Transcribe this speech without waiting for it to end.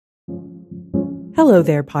Hello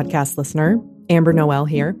there, podcast listener. Amber Noel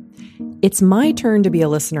here. It's my turn to be a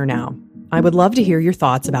listener now. I would love to hear your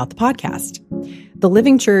thoughts about the podcast. The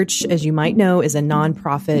Living Church, as you might know, is a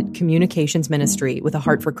nonprofit communications ministry with a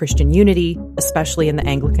heart for Christian unity, especially in the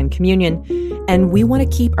Anglican Communion. And we want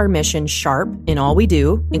to keep our mission sharp in all we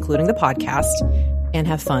do, including the podcast, and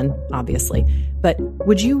have fun, obviously. But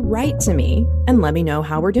would you write to me and let me know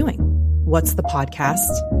how we're doing? What's the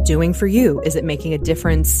podcast doing for you? Is it making a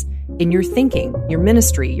difference in your thinking, your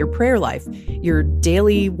ministry, your prayer life, your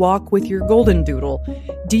daily walk with your golden doodle?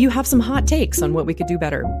 Do you have some hot takes on what we could do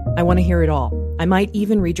better? I want to hear it all. I might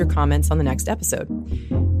even read your comments on the next episode.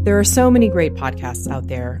 There are so many great podcasts out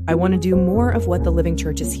there. I want to do more of what the Living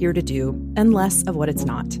Church is here to do and less of what it's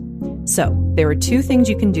not. So there are two things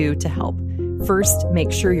you can do to help. First,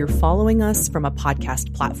 make sure you're following us from a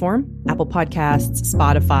podcast platform, Apple Podcasts,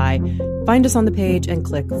 Spotify. Find us on the page and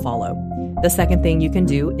click follow. The second thing you can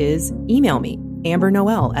do is email me,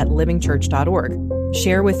 ambernoel@livingchurch.org.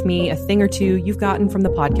 Share with me a thing or two you've gotten from the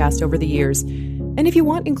podcast over the years. And if you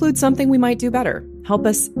want, include something we might do better. Help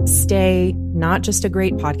us stay not just a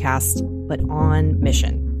great podcast, but on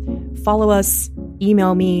mission. Follow us,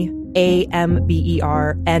 email me,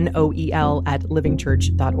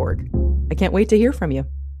 ambernoel@livingchurch.org. I can't wait to hear from you.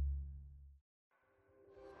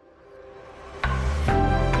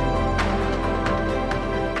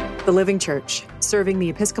 The Living Church, serving the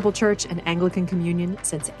Episcopal Church and Anglican Communion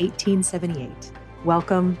since 1878.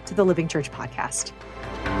 Welcome to the Living Church podcast.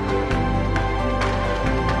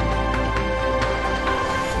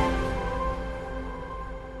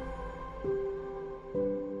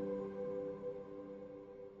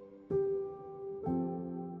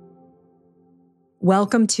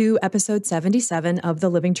 Welcome to episode 77 of the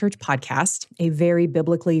Living Church podcast, a very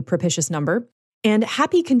biblically propitious number. And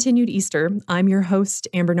happy continued Easter. I'm your host,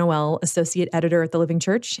 Amber Noel, Associate Editor at the Living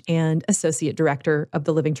Church and Associate Director of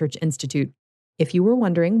the Living Church Institute, if you were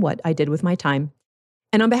wondering what I did with my time.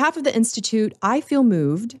 And on behalf of the Institute, I feel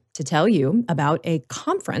moved to tell you about a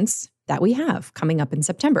conference that we have coming up in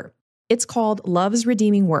September. It's called Love's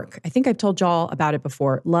Redeeming Work. I think I've told y'all about it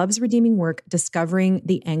before. Love's Redeeming Work, Discovering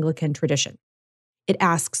the Anglican Tradition. It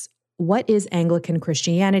asks, what is Anglican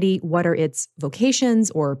Christianity? What are its vocations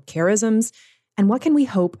or charisms? And what can we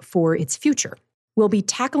hope for its future? We'll be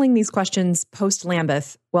tackling these questions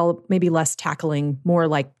post-Lambeth. Well, maybe less tackling, more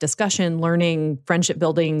like discussion, learning, friendship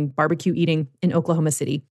building, barbecue eating in Oklahoma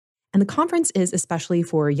City. And the conference is especially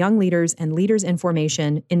for young leaders and leaders in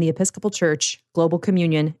formation in the Episcopal Church, Global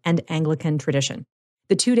Communion, and Anglican tradition.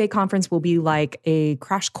 The two-day conference will be like a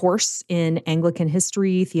crash course in Anglican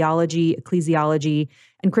history, theology, ecclesiology,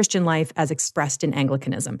 and Christian life as expressed in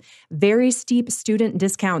Anglicanism. Very steep student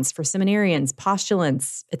discounts for seminarians,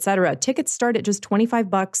 postulants, etc. Tickets start at just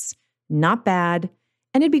 $25, not bad,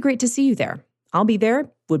 and it'd be great to see you there. I'll be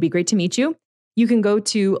there. Would be great to meet you. You can go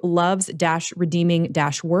to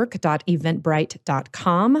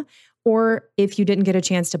loves-redeeming-work.eventbrite.com, or if you didn't get a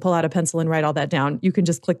chance to pull out a pencil and write all that down, you can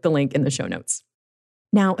just click the link in the show notes.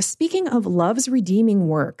 Now, speaking of Love's Redeeming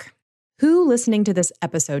Work, who listening to this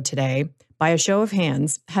episode today, by a show of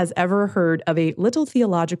hands, has ever heard of a little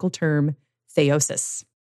theological term, theosis?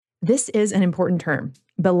 This is an important term.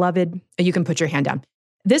 Beloved, you can put your hand down.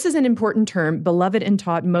 This is an important term, beloved and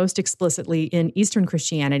taught most explicitly in Eastern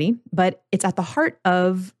Christianity, but it's at the heart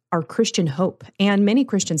of our Christian hope, and many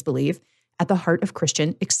Christians believe at the heart of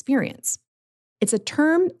Christian experience. It's a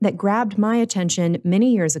term that grabbed my attention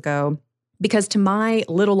many years ago because to my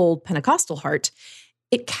little old Pentecostal heart,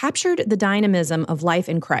 it captured the dynamism of life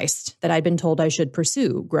in Christ that I'd been told I should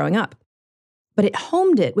pursue growing up. But it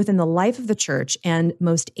homed it within the life of the church and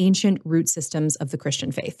most ancient root systems of the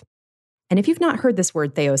Christian faith. And if you've not heard this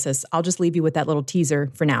word theosis, I'll just leave you with that little teaser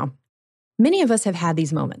for now. Many of us have had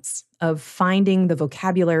these moments of finding the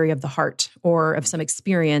vocabulary of the heart or of some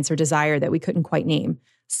experience or desire that we couldn't quite name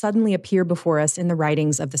suddenly appear before us in the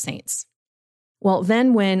writings of the saints. Well,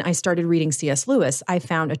 then when I started reading C.S. Lewis, I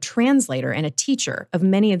found a translator and a teacher of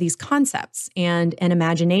many of these concepts and an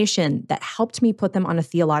imagination that helped me put them on a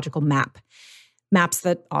theological map. Maps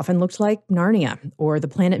that often looked like Narnia or the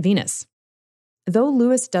planet Venus. Though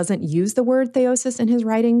Lewis doesn't use the word theosis in his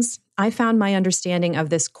writings, I found my understanding of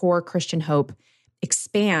this core Christian hope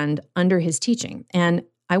expand under his teaching. And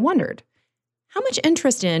I wondered, how much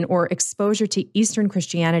interest in or exposure to Eastern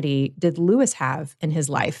Christianity did Lewis have in his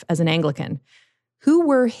life as an Anglican? Who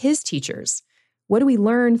were his teachers? What do we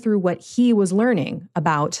learn through what he was learning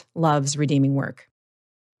about love's redeeming work?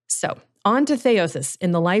 So, on to theosis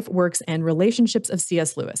in the life, works, and relationships of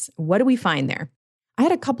C.S. Lewis. What do we find there? I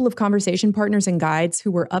had a couple of conversation partners and guides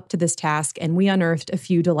who were up to this task, and we unearthed a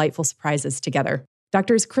few delightful surprises together.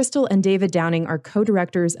 Doctors Crystal and David Downing are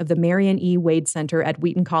co-directors of the Marion E. Wade Center at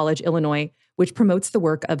Wheaton College, Illinois, which promotes the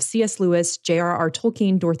work of C.S. Lewis, J.R.R.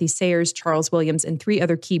 Tolkien, Dorothy Sayers, Charles Williams, and 3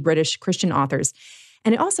 other key British Christian authors.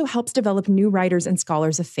 And it also helps develop new writers and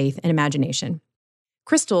scholars of faith and imagination.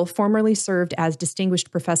 Crystal formerly served as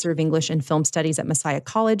Distinguished Professor of English and Film Studies at Messiah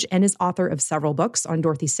College and is author of several books on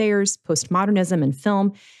Dorothy Sayers, postmodernism and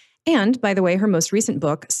film. And, by the way, her most recent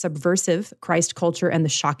book, Subversive Christ Culture and the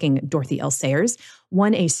Shocking Dorothy L. Sayers,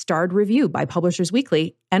 won a starred review by Publishers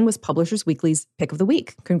Weekly and was Publishers Weekly's Pick of the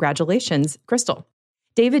Week. Congratulations, Crystal.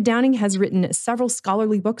 David Downing has written several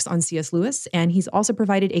scholarly books on C.S. Lewis, and he's also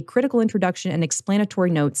provided a critical introduction and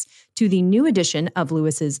explanatory notes to the new edition of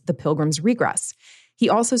Lewis's The Pilgrim's Regress. He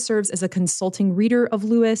also serves as a consulting reader of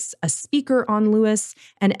Lewis, a speaker on Lewis,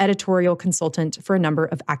 and editorial consultant for a number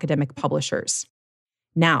of academic publishers.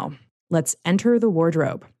 Now, let's enter the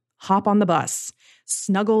wardrobe, hop on the bus,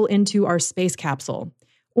 snuggle into our space capsule,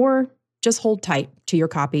 or just hold tight to your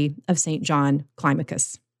copy of St. John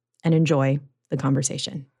Climacus and enjoy the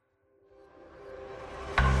conversation.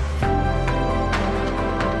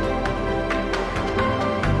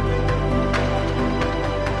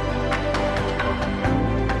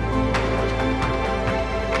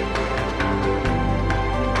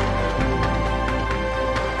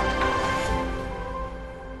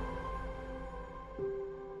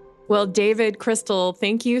 Well, David, Crystal,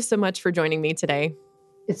 thank you so much for joining me today.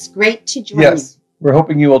 It's great to join Yes, we're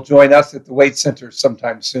hoping you will join us at the Wade Center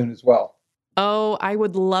sometime soon as well. Oh, I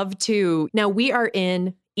would love to. Now, we are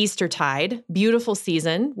in Eastertide, beautiful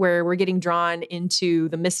season where we're getting drawn into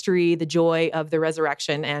the mystery, the joy of the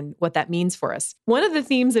resurrection and what that means for us. One of the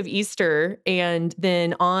themes of Easter and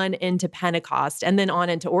then on into Pentecost and then on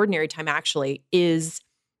into ordinary time actually is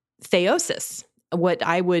theosis, what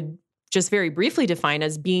I would just very briefly define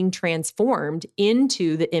as being transformed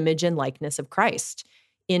into the image and likeness of Christ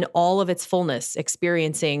in all of its fullness,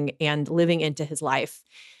 experiencing and living into his life.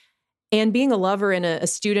 And being a lover and a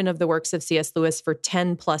student of the works of C.S. Lewis for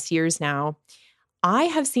 10 plus years now, I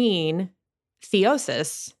have seen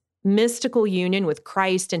theosis, mystical union with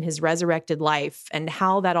Christ and his resurrected life, and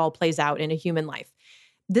how that all plays out in a human life.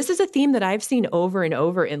 This is a theme that I've seen over and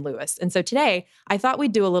over in Lewis. And so today, I thought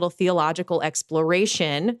we'd do a little theological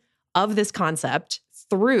exploration of this concept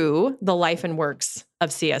through the life and works of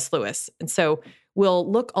C.S. Lewis. And so we'll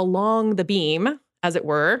look along the beam, as it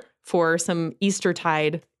were, for some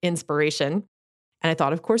Eastertide inspiration. And I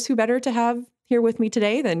thought, of course, who better to have here with me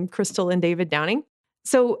today than Crystal and David Downing?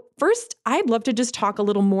 So first, I'd love to just talk a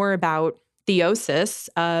little more about theosis,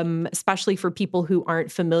 especially for people who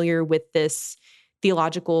aren't familiar with this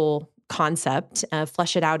theological concept,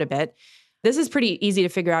 flesh it out a bit. This is pretty easy to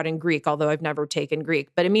figure out in Greek, although I've never taken Greek,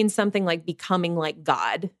 but it means something like becoming like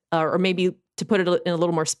God, or maybe to put it in a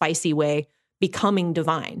little more spicy way, becoming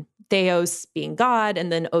divine. Theos being God,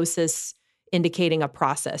 and then osis indicating a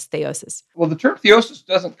process, theosis. Well, the term theosis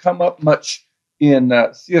doesn't come up much in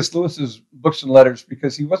C.S. Lewis's books and letters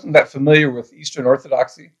because he wasn't that familiar with Eastern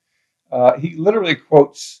Orthodoxy. He literally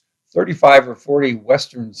quotes 35 or 40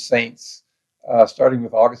 Western saints, starting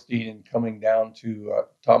with Augustine and coming down to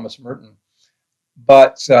Thomas Merton.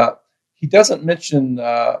 But he doesn't mention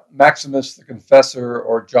Maximus the Confessor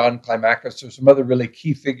or John Climacus or some other really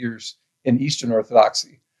key figures in Eastern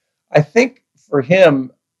Orthodoxy. I think for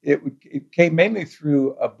him, it came mainly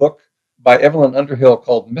through a book by Evelyn Underhill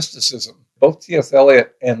called Mysticism. Both T.S.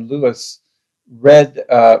 Eliot and Lewis read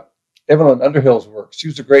Evelyn Underhill's work. She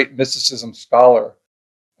was a great mysticism scholar.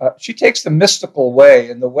 She takes the mystical way.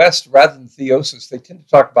 In the West, rather than theosis, they tend to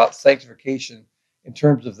talk about sanctification in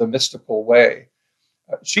terms of the mystical way.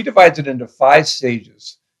 She divides it into 5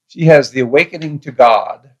 stages. She has the awakening to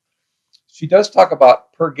God. She does talk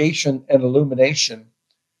about purgation and illumination,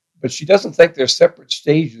 but she doesn't think they're separate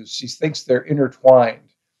stages. She thinks they're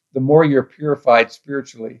intertwined. The more you're purified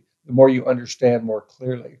spiritually, the more you understand more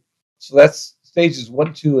clearly. So that's stages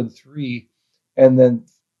 1, 2, and 3. And then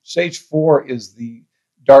stage 4 is the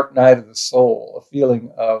dark night of the soul, a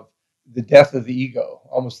feeling of the death of the ego,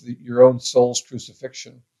 almost your own soul's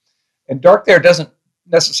crucifixion. And dark there doesn't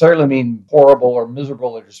necessarily mean horrible or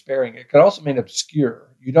miserable or despairing. It can also mean obscure.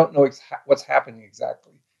 You don't know what's happening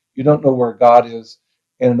exactly. You don't know where God is,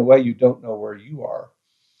 and in a way, you don't know where you are.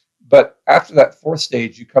 But after that 4th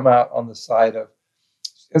stage, you come out on the side of,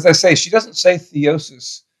 as I say, she doesn't say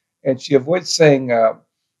theosis, and she avoids saying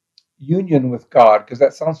union with God, because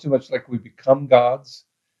that sounds too much like we become gods.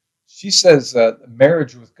 She says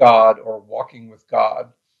marriage with God, or walking with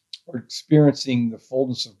God, or experiencing the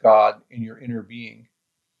fullness of God in your inner being,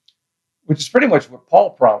 which is pretty much what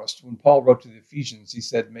Paul promised when Paul wrote to the Ephesians. He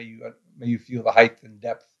said, may you feel the height and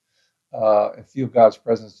depth and feel God's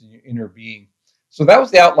presence in your inner being. So that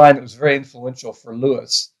was the outline that was very influential for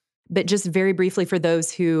Lewis. But just very briefly, for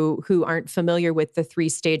those who aren't familiar with the three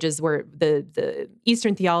stages where the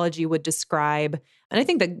Eastern theology would describe, and I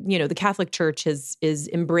think that the Catholic Church has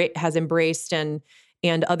embraced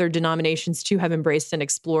and other denominations too have embraced and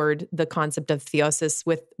explored the concept of theosis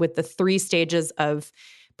with the three stages of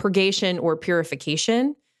purgation or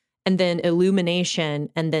purification, and then illumination,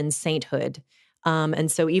 and then sainthood. And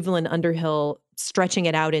so Evelyn Underhill stretching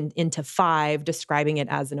it out into five, describing it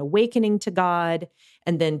as an awakening to God,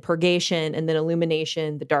 and then purgation, and then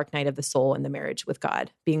illumination, the dark night of the soul, and the marriage with God,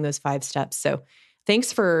 being those five steps. So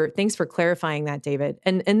thanks for clarifying that, David.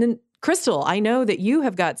 And then Crystal, I know that you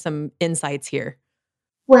have got some insights here.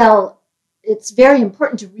 Well, it's very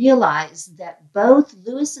important to realize that both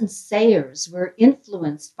Lewis and Sayers were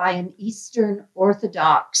influenced by an Eastern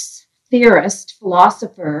Orthodox theorist,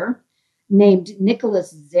 philosopher named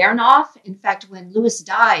Nicholas Zernov. In fact, when Lewis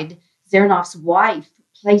died, Zernov's wife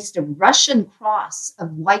placed a Russian cross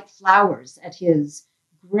of white flowers at his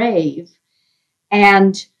grave.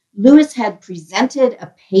 And Lewis had presented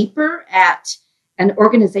a paper at an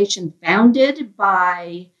organization founded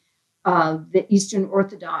by the Eastern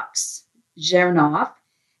Orthodox Zernov.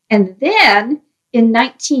 And then in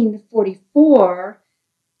 1944,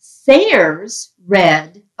 Sayers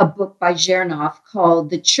read a book by Zernov called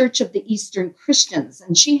The Church of the Eastern Christians.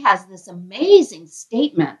 And she has this amazing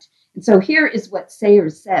statement. And so here is what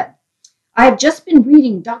Sayers said. I have just been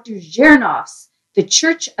reading Dr. Zernov's The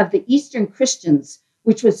Church of the Eastern Christians,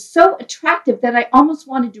 which was so attractive that I almost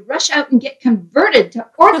wanted to rush out and get converted to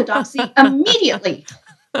Orthodoxy immediately.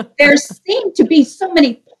 There seemed to be so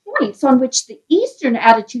many points on which the Eastern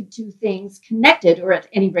attitude to things connected, or at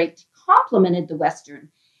any rate complemented the Western,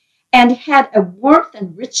 and had a warmth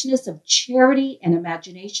and richness of charity and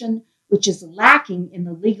imagination, which is lacking in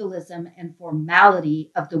the legalism and formality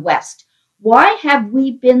of the West. Why have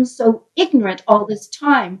we been so ignorant all this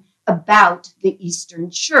time about the Eastern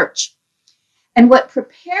Church? And what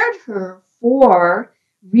prepared her for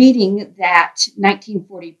reading that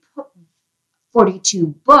 1942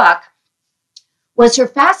 book was her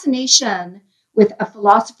fascination with a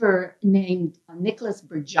philosopher named Nicholas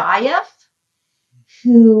Berdyaev,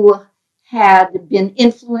 who had been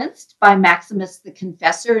influenced by Maximus the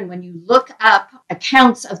Confessor. And when you look up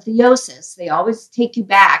accounts of theosis, they always take you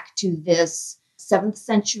back to this 7th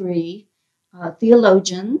century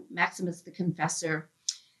theologian, Maximus the Confessor.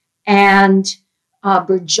 And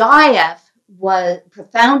Berdyaev was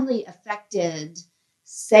profoundly affected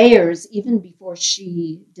Sayers, even before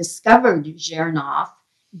she discovered Zernov,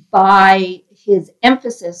 by his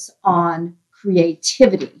emphasis on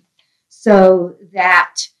creativity. So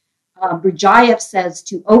that Berdyaev says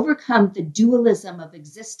to overcome the dualism of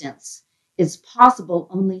existence is possible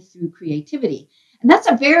only through creativity. And that's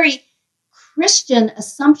a very Christian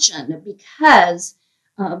assumption, because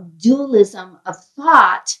dualism of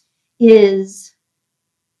thought is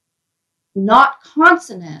not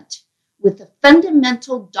consonant with the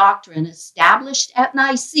fundamental doctrine established at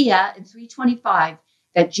Nicaea in 325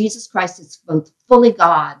 that Jesus Christ is both fully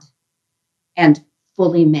God and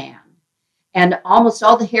fully man. And almost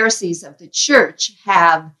all the heresies of the church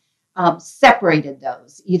have separated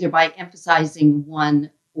those, either by emphasizing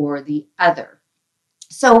one or the other.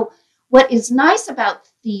 So what is nice about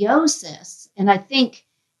theosis, and I think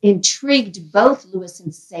intrigued both Lewis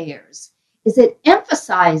and Sayers, is it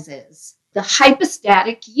emphasizes the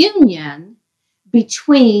hypostatic union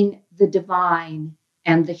between the divine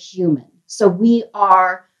and the human. So we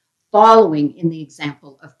are following in the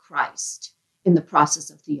example of Christ in the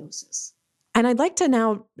process of theosis. And I'd like to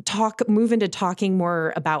now move into talking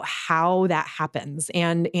more about how that happens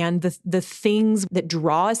and the things that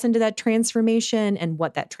draw us into that transformation and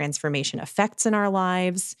what that transformation affects in our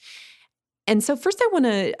lives. And so first I want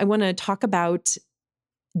to talk about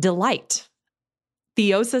delight.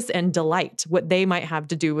 Theosis and delight, what they might have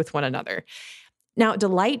to do with one another. Now,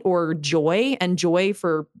 delight or joy, and joy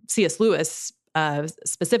for C.S. Lewis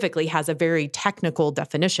specifically has a very technical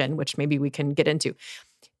definition, which maybe we can get into.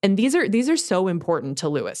 And these are so important to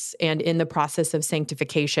Lewis and in the process of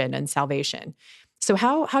sanctification and salvation. So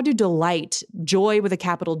how do delight, joy with a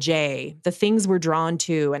capital J, the things we're drawn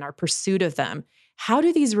to and our pursuit of them, how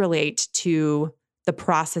do these relate to the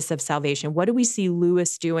process of salvation? What do we see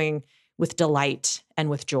Lewis doing with delight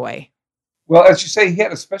and with joy? Well, as you say, he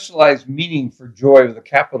had a specialized meaning for joy with a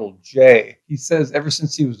capital J. He says ever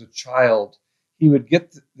since he was a child, he would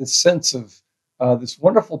get the sense of this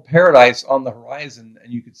wonderful paradise on the horizon,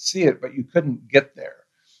 and you could see it, but you couldn't get there.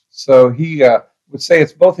 So he would say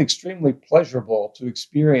it's both extremely pleasurable to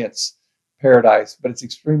experience paradise, but it's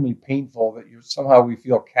extremely painful that we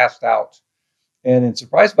feel cast out. And in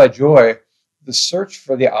Surprised by Joy, the search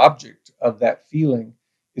for the object of that feeling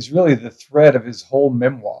is really the thread of his whole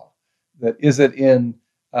memoir. That is it in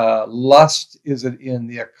lust? Is it in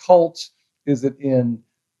the occult? Is it in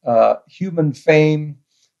human fame?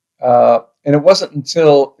 And it wasn't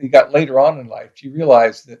until he got later on in life he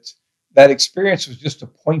realized that that experience was just a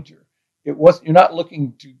pointer. You're not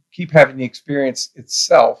looking to keep having the experience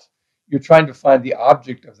itself. You're trying to find the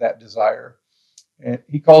object of that desire. And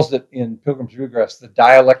he calls it in Pilgrim's Regress the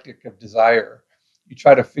dialectic of desire. You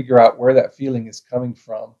try to figure out where that feeling is coming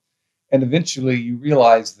from. And eventually you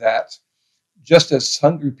realize that just as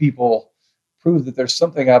hungry people prove that there's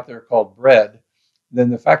something out there called bread,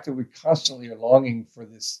 then the fact that we constantly are longing for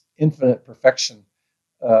this infinite perfection,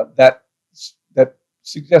 that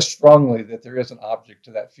suggests strongly that there is an object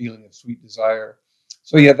to that feeling of sweet desire.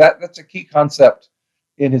 So yeah, that's a key concept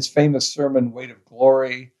in his famous sermon, Weight of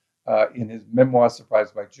Glory, in his memoir,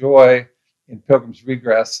 Surprised by Joy, in Pilgrim's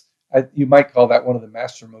Regress. You might call that one of the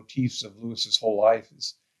master motifs of Lewis's whole life,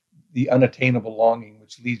 is the unattainable longing,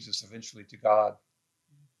 which leads us eventually to God.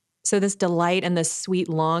 So this delight and this sweet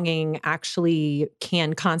longing actually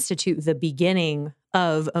can constitute the beginning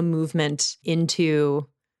of a movement into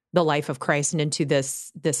the life of Christ and into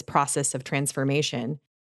this process of transformation.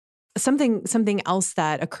 Something else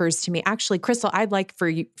that occurs to me, actually, Crystal, I'd like for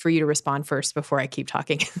you to respond first before I keep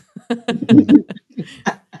talking.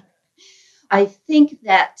 I think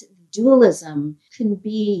that dualism can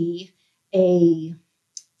be a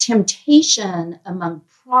temptation among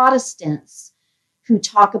Protestants who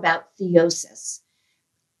talk about theosis,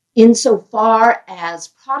 insofar as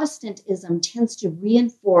Protestantism tends to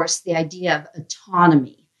reinforce the idea of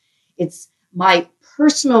autonomy. It's my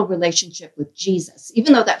personal relationship with Jesus,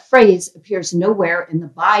 even though that phrase appears nowhere in the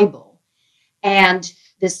Bible. And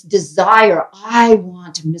this desire, I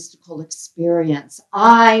want a mystical experience.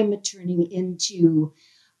 I'm turning into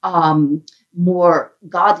more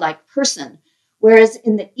godlike person. Whereas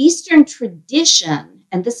in the Eastern tradition,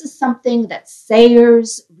 and this is something that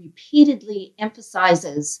Sayers repeatedly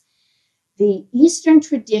emphasizes, the Eastern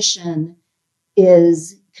tradition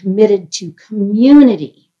is committed to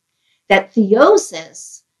community, that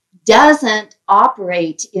theosis doesn't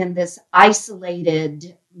operate in this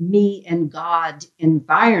isolated me and God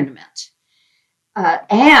environment.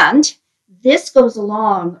 And this goes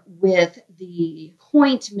along with the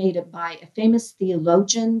point made by a famous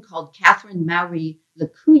theologian called Catherine Mowry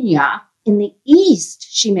Lacuna. In the East,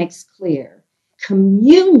 she makes clear,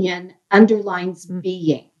 communion underlines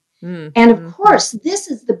being. And of course, this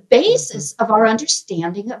is the basis of our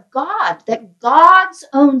understanding of God, that God's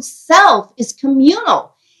own self is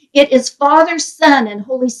communal. It is Father, Son, and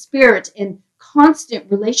Holy Spirit in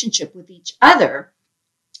constant relationship with each other.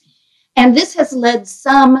 And this has led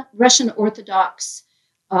some Russian Orthodox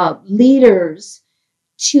leaders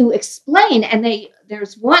to explain, and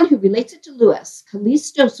there's one who relates it to Lewis,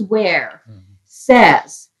 Callistos Ware,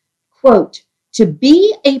 says, quote, to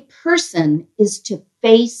be a person is to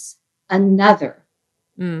face another,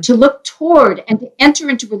 to look toward and to enter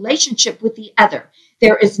into relationship with the other.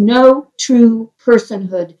 There is no true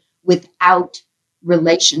personhood without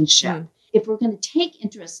relationship. If we're going to take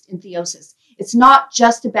interest in theosis, it's not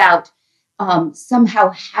just about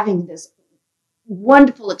somehow having this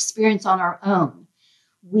wonderful experience on our own.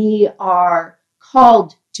 We are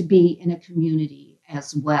called to be in a community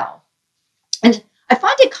as well. And I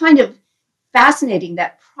find it kind of fascinating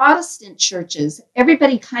that Protestant churches,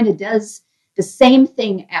 everybody kind of does the same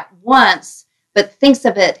thing at once, but thinks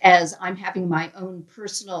of it as I'm having my own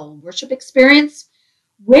personal worship experience.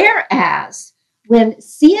 Whereas when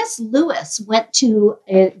C.S. Lewis went to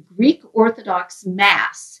a Greek Orthodox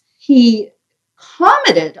Mass, he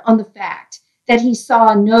commented on the fact that he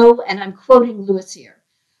saw no, and I'm quoting Lewis here,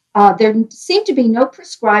 there seemed to be no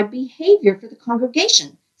prescribed behavior for the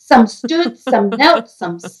congregation. Some stood, some knelt,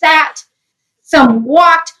 some sat, some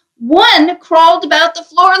walked. One crawled about the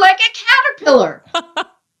floor like a caterpillar.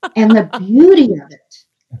 And the beauty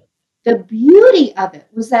of it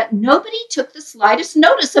was that nobody took the slightest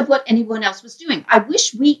notice of what anyone else was doing. I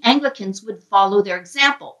wish we Anglicans would follow their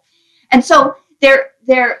example. And so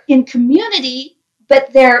they're in community,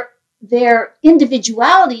 but their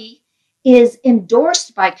individuality is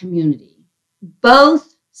endorsed by community.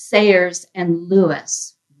 Both Sayers and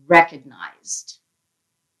Lewis recognized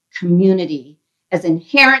community as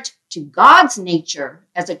inherent to God's nature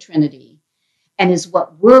as a Trinity, and is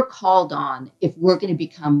what we're called on if we're going to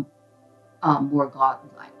become more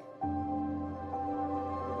godlike.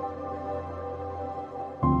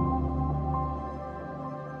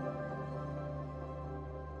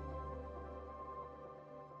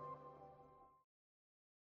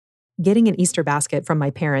 Getting an Easter basket from my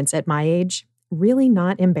parents at my age, really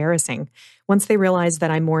not embarrassing. Once they realized that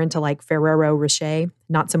I'm more into like Ferrero Rocher,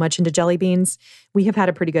 not so much into jelly beans, we have had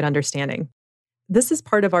a pretty good understanding. This is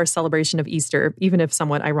part of our celebration of Easter, even if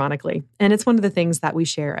somewhat ironically, and it's one of the things that we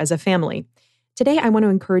share as a family. Today, I want to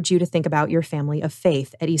encourage you to think about your family of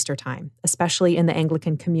faith at Easter time, especially in the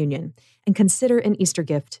Anglican Communion, and consider an Easter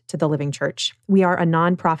gift to the Living Church. We are a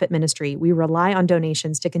nonprofit ministry. We rely on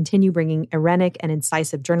donations to continue bringing irenic and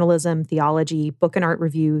incisive journalism, theology, book and art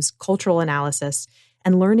reviews, cultural analysis,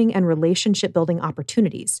 and learning and relationship-building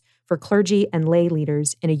opportunities for clergy and lay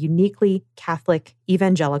leaders in a uniquely Catholic,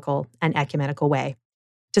 evangelical, and ecumenical way.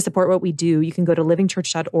 To support what we do, you can go to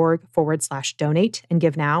livingchurch.org/donate and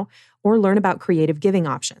give now, or learn about creative giving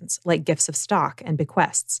options like gifts of stock and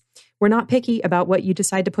bequests. We're not picky about what you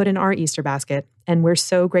decide to put in our Easter basket, and we're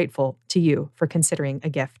so grateful to you for considering a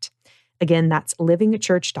gift. Again, that's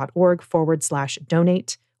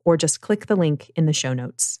livingchurch.org/donate, or just click the link in the show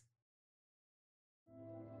notes.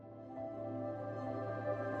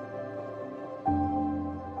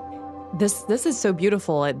 This is so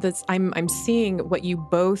beautiful. I'm seeing what you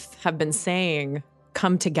both have been saying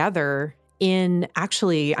come together in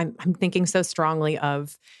actually, I'm thinking so strongly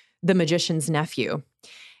of the magician's nephew.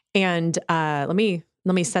 And let me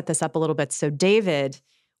set this up a little bit. So David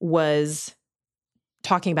was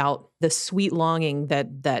talking about the sweet longing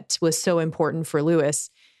that was so important for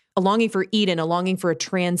Lewis, a longing for Eden, a longing for a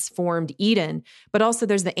transformed Eden. But also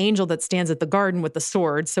there's the angel that stands at the garden with the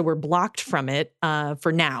sword. So we're blocked from it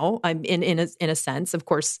for now, in a sense. Of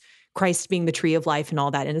course, Christ being the tree of life and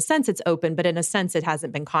all that, in a sense, it's open, but in a sense, it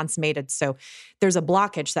hasn't been consummated. So there's a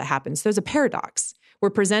blockage that happens. There's a paradox. We're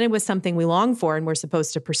presented with something we long for and we're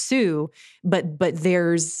supposed to pursue, but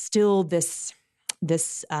there's still this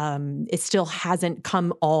it still hasn't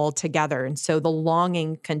come all together. And so the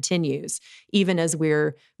longing continues, even as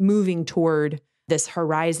we're moving toward this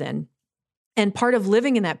horizon. And part of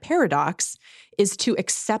living in that paradox is to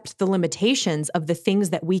accept the limitations of the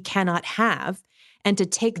things that we cannot have and to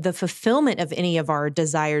take the fulfillment of any of our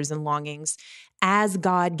desires and longings as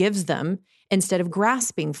God gives them instead of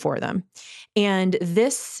grasping for them. And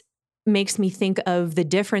this makes me think of the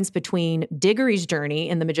difference between Diggory's journey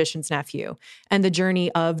in The Magician's Nephew and the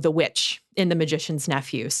journey of the witch in The Magician's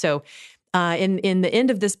Nephew. So in the end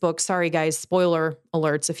of this book, sorry guys, spoiler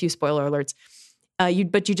alerts, a few spoiler alerts,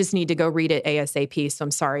 but you just need to go read it ASAP. So I'm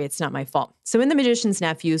sorry, it's not my fault. So in The Magician's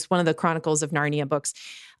Nephew, one of the Chronicles of Narnia books,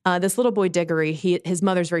 this little boy Diggory, his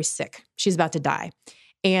mother's very sick. She's about to die.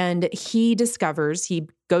 And he goes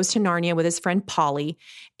to Narnia with his friend Polly,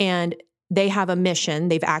 and they have a mission.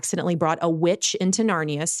 They've accidentally brought a witch into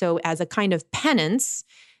Narnia. So as a kind of penance,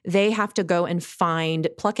 they have to go and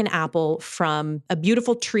pluck an apple from a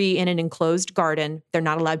beautiful tree in an enclosed garden. They're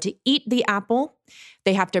not allowed to eat the apple.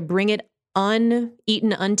 They have to bring it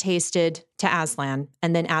uneaten, untasted to Aslan.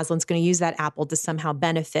 And then Aslan's going to use that apple to somehow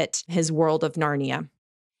benefit his world of Narnia.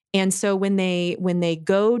 And so when they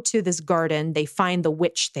go to this garden, they find the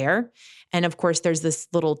witch there. And of course, there's this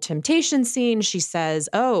little temptation scene. She says,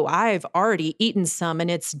 "Oh, I've already eaten some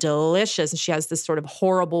and it's delicious." And she has this sort of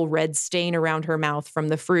horrible red stain around her mouth from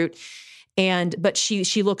the fruit. But she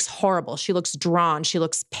looks horrible. She looks drawn. She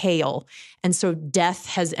looks pale. And so death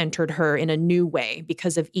has entered her in a new way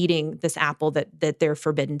because of eating this apple that they're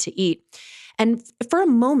forbidden to eat. And for a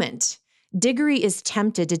moment, Diggory is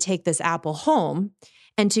tempted to take this apple home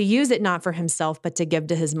and to use it not for himself, but to give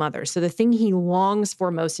to his mother. So the thing he longs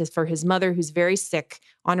for most is for his mother, who's very sick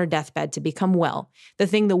on her deathbed, to become well. The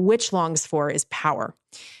thing the witch longs for is power.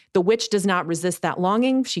 The witch does not resist that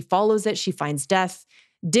longing. She follows it. She finds death.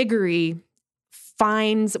 Diggory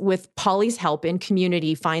finds, with Polly's help in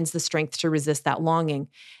community, finds the strength to resist that longing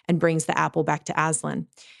and brings the apple back to Aslan.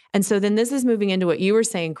 And so then this is moving into what you were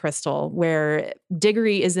saying, Crystal, where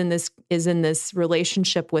Diggory is in this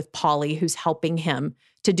relationship with Polly, who's helping him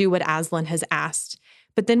to do what Aslan has asked.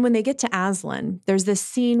 But then when they get to Aslan, there's this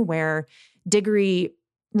scene where Diggory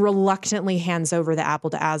reluctantly hands over the apple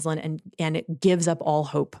to Aslan and it gives up all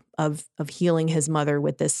hope of healing his mother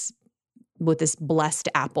with this blessed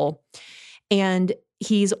apple. And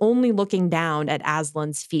he's only looking down at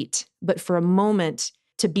Aslan's feet. But for a moment,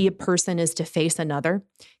 to be a person is to face another.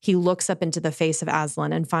 He looks up into the face of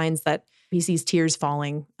Aslan and finds that he sees tears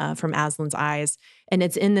falling from Aslan's eyes. And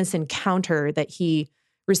it's in this encounter that he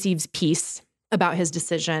receives peace about his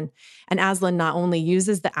decision. And Aslan not only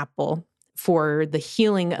uses the apple for the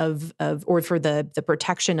healing or for the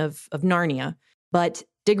protection of Narnia, but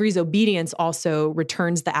Diggory's obedience also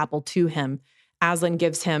returns the apple to him. Aslan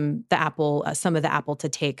gives him the apple, some of the apple to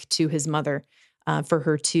take to his mother for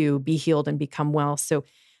her to be healed and become well. So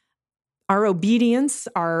Our obedience,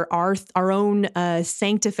 our own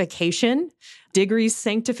sanctification, Diggory's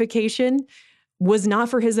sanctification, was not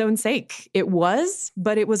for his own sake. It was,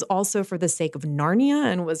 but it was also for the sake of Narnia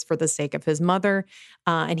and was for the sake of his mother,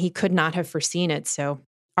 and he could not have foreseen it. So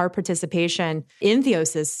our participation in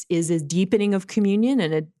Theosis is a deepening of communion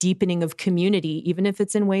and a deepening of community, even if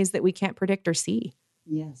it's in ways that we can't predict or see.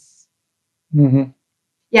 Yes. Mm-hmm.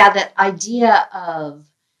 Yeah, that idea of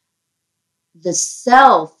the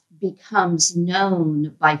self becomes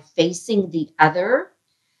known by facing the other.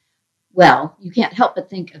 Well, you can't help but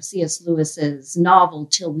think of C.S. Lewis's novel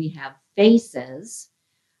Till We Have Faces,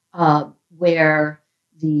 where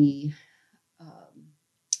the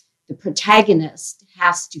protagonist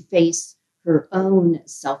has to face her own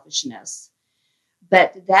selfishness.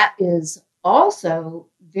 But that is also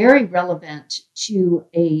very relevant to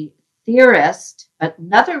a theorist,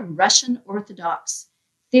 another Russian Orthodox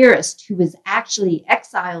theorist who was actually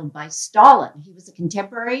exiled by Stalin. He was a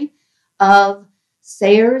contemporary of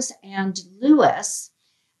Sayers and Lewis,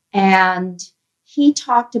 and he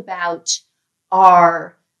talked about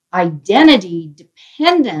our identity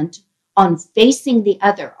dependent on facing the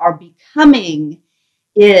other. Our becoming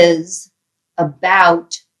is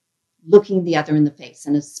about looking the other in the face,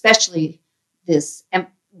 and especially this,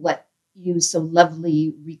 what you so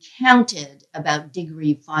lovely recounted about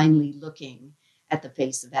Diggory finally looking at the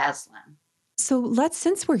face of Aslan. So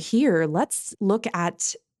since we're here, let's look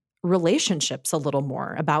at relationships a little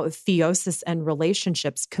more, about theosis and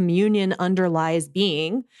relationships. Communion underlies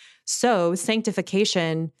being. So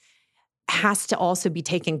sanctification has to also be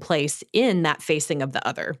taking place in that facing of the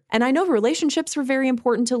other. And I know relationships were very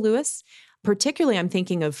important to Lewis. Particularly, I'm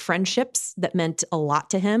thinking of friendships that meant a lot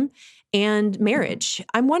to him and marriage.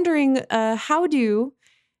 I'm wondering, how do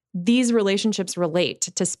these relationships relate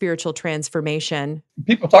to spiritual transformation?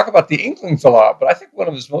 People talk about the Inklings a lot, but I think one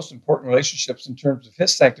of his most important relationships in terms of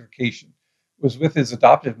his sanctification was with his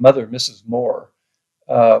adoptive mother, Mrs. Moore.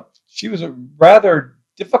 She was a rather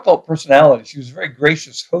difficult personality. She was a very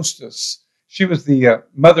gracious hostess. She was the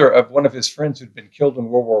mother of one of his friends who'd been killed in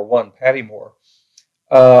World War I, Patty Moore.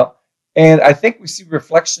 And I think we see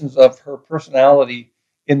reflections of her personality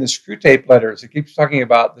in the Screwtape letters. It keeps talking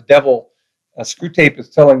about the devil. Screwtape is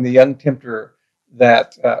telling the young tempter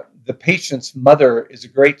that the patient's mother is a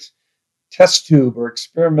great test tube or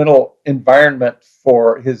experimental environment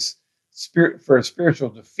for his spiritual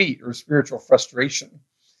defeat or spiritual frustration.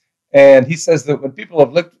 And he says that when people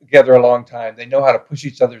have lived together a long time, they know how to push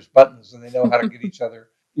each other's buttons and they know how to get each other,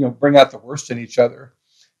 bring out the worst in each other.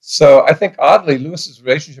 So I think oddly, Lewis's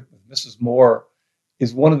relationship with Mrs. Moore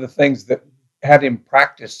is one of the things that had him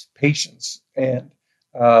practice patience and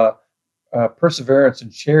perseverance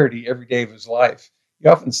and charity every day of his life. He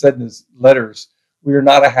often said in his letters, "We are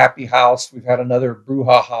not a happy house. We've had another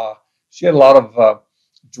brouhaha." She had a lot of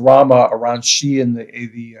drama around she and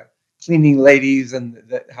the cleaning ladies and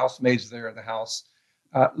the housemaids there in the house.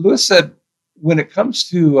 Lewis said, when it comes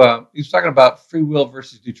to, he was talking about free will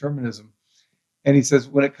versus determinism. And he says,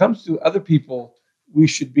 when it comes to other people, we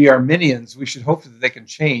should be Arminians. We should hope that they can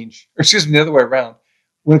change. Or excuse me, the other way around.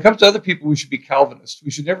 When it comes to other people, we should be Calvinists. We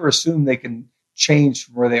should never assume they can change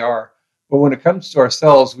from where they are. But when it comes to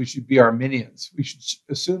ourselves, we should be Arminians. We should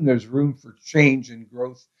assume there's room for change and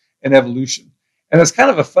growth and evolution. And it's kind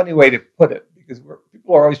of a funny way to put it, because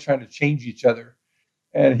people are always trying to change each other.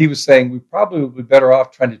 And he was saying we probably would be better off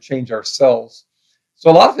trying to change ourselves. So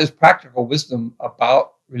a lot of his practical wisdom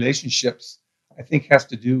about relationships, I think, has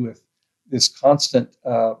to do with this constant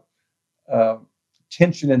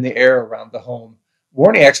tension in the air around the home.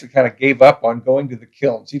 Warney actually kind of gave up on going to the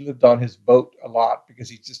kilns. He lived on his boat a lot because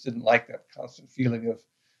he just didn't like that constant feeling of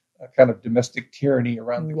kind of domestic tyranny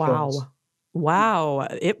around the kilns. Wow.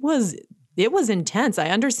 It was intense. I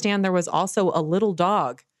understand there was also a little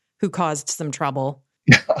dog who caused some trouble.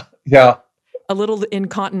 Yeah. A little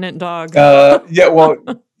incontinent dog. Yeah,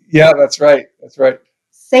 that's right.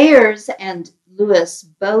 Sayers and Lewis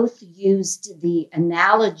both used the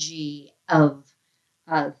analogy of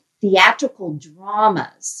theatrical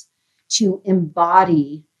dramas to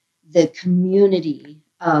embody the community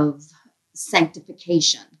of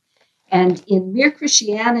sanctification. And in Mere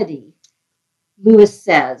Christianity, Lewis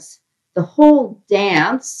says, the whole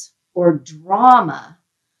dance or drama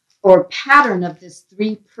or pattern of this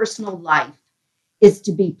three personal life is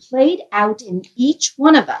to be played out in each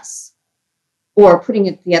one of us. Or putting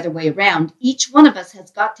it the other way around, each one of us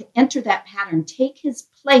has got to enter that pattern, take his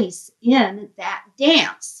place in that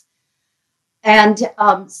dance. And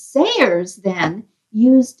Sayers then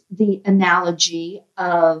used the analogy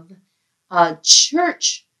of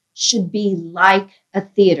church should be like a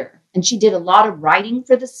theater. and she did a lot of writing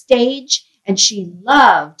for the stage, and she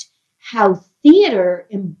loved how theater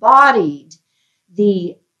embodied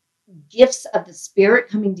the gifts of the Spirit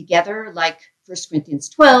coming together, like 1 Corinthians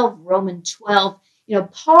 12, Romans 12.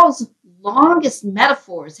 Paul's longest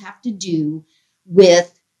metaphors have to do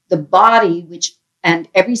with the body, and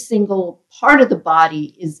every single part of the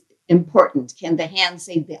body is important. Can the hand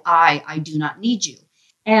say the eye, I do not need you?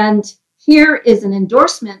 And here is an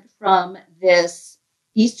endorsement from this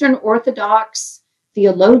Eastern Orthodox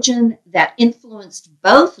theologian that influenced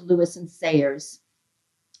both Lewis and Sayers.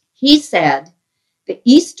 He said, the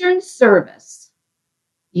Eastern service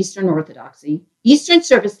takes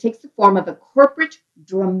the form of a corporate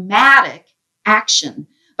dramatic action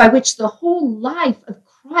by which the whole life of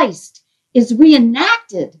Christ is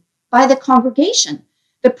reenacted by the congregation.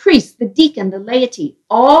 The priest, the deacon, the laity,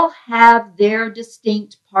 all have their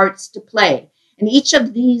distinct parts to play. And each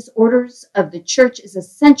of these orders of the church is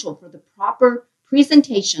essential for the proper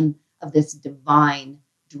presentation of this divine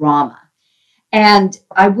drama. And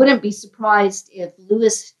I wouldn't be surprised if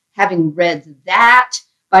Lewis, having read that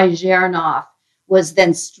by Zhernoff, was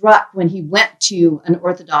then struck when he went to an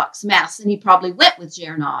Orthodox Mass, and he probably went with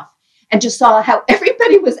Zhernoff, and just saw how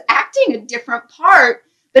everybody was acting a different part,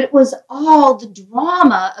 but it was all the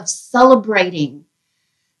drama of celebrating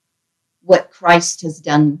what Christ has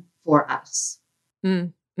done for us.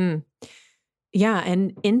 Mm-hmm. Yeah,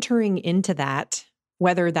 and entering into that,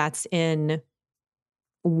 whether that's in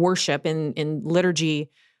worship, in liturgy,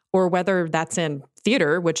 or whether that's in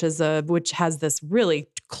theater, which has this really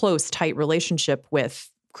close, tight relationship with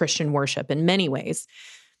Christian worship in many ways.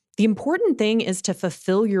 The important thing is to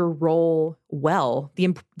fulfill your role well.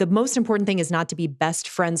 The most important thing is not to be best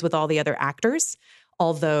friends with all the other actors,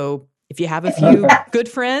 although if you have a few good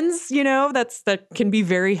friends, that can be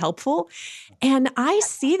very helpful. And I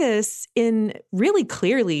see this in really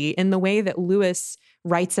clearly in the way that Lewis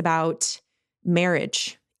writes about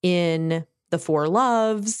marriage in The Four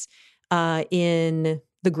Loves, in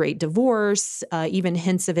The Great Divorce, even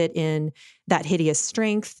hints of it in That Hideous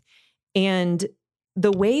Strength. And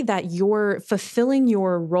the way that you're fulfilling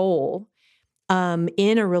your role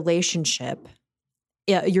in a relationship,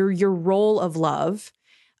 your role of love,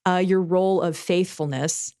 your role of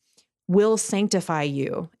faithfulness will sanctify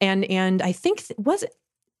you. And I think,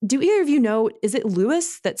 do either of you know, is it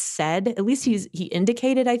Lewis that said, at least he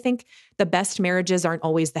indicated, I think, the best marriages aren't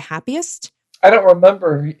always the happiest? I don't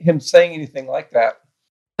remember him saying anything like that.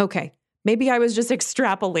 Okay. Maybe I was just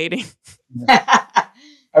extrapolating.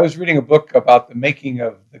 I was reading a book about the making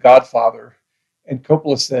of The Godfather, and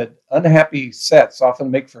Coppola said, unhappy sets often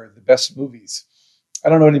make for the best movies. I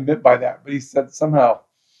don't know what he meant by that, but he said somehow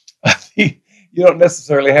you don't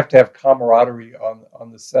necessarily have to have camaraderie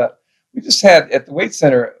on the set. We just had at the Weight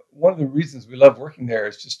Center, one of the reasons we love working there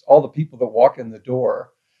is just all the people that walk in the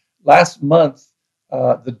door. Last month,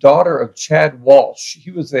 the daughter of Chad Walsh,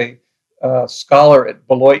 he was a scholar at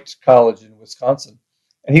Beloit College in Wisconsin,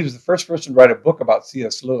 and he was the first person to write a book about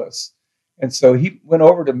C.S. Lewis. And so he went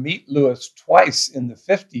over to meet Lewis twice in the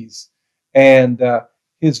 50s, and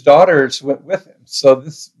his daughters went with him. So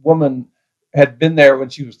this woman had been there when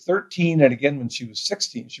she was 13 and again when she was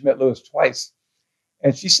 16. She met Lewis twice.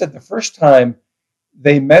 And she said the first time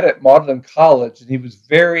they met at Magdalen College, and he was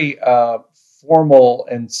very formal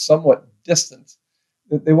and somewhat distant.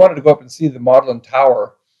 They wanted to go up and see the Magdalen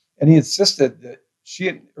Tower, and he insisted that she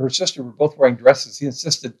and her sister were both wearing dresses. He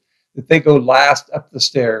insisted that they go last up the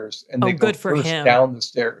stairs and they go first down the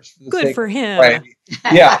stairs. For the good for him. Variety.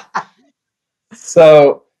 Yeah.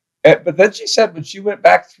 So, but then she said when she went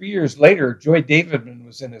back 3 years later, Joy Davidman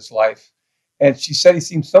was in his life. And she said he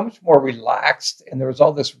seemed so much more relaxed, and there was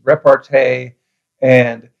all this repartee.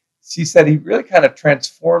 And she said he really kind of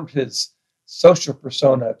transformed his social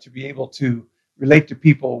persona to be able to relate to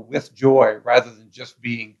people with joy rather than just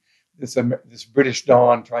being this British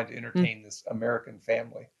Don trying to entertain this American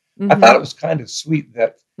family. Mm-hmm. I thought it was kind of sweet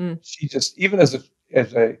that she just, even as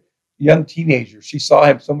a young teenager, she saw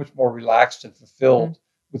him so much more relaxed and fulfilled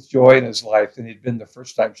with joy in his life than he'd been the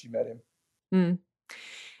first time she met him. Mm.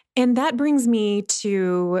 And that brings me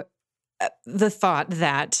to the thought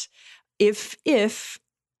that if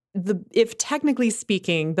technically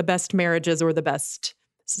speaking, the best marriages or the best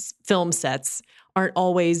film sets aren't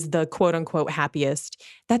always the quote unquote happiest,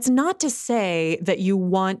 that's not to say that you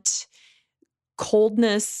want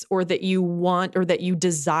coldness or that you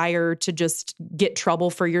desire to just get trouble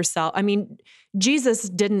for yourself. I mean, Jesus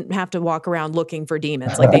didn't have to walk around looking for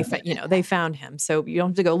demons. Like they found him. So you don't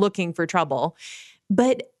have to go looking for trouble.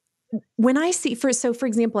 But when I see, for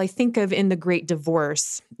example, I think of in The Great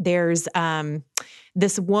Divorce, there's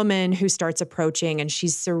this woman who starts approaching, and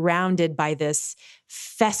she's surrounded by this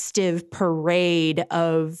festive parade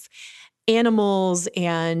of animals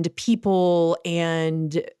and people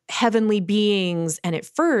and heavenly beings. And at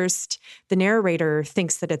first, the narrator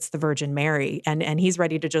thinks that it's the Virgin Mary, and he's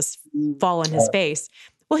ready to just fall on his face.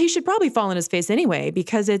 Well, he should probably fall on his face anyway,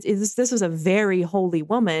 because this was a very holy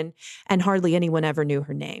woman, and hardly anyone ever knew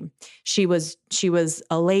her name. She was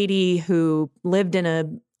a lady who lived in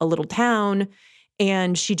a little town,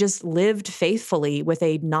 and she just lived faithfully with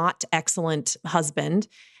a not excellent husband,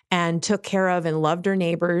 and took care of and loved her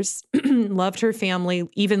neighbors, loved her family,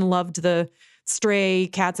 even loved the stray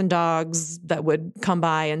cats and dogs that would come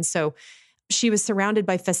by. And so she was surrounded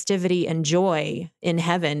by festivity and joy in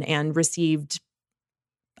heaven, and received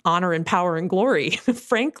honor and power and glory,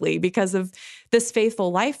 frankly, because of this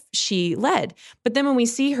faithful life she led. But then when we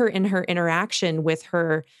see her in her interaction with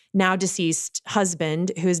her now deceased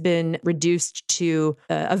husband, who's been reduced to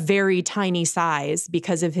a very tiny size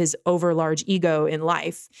because of his overlarge ego in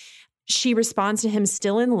life, she responds to him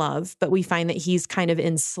still in love, but we find that he's kind of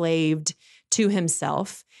enslaved to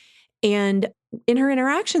himself. And in her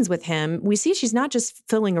interactions with him, we see she's not just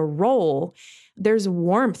filling a role. There's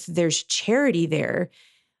warmth, there's charity there.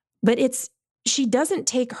 But she doesn't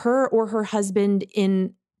take her or her husband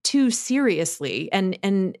in too seriously.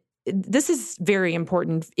 And this is very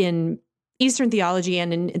important in Eastern theology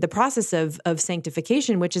and in the process of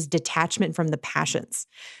sanctification, which is detachment from the passions.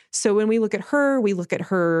 So when we look at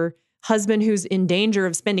her husband who's in danger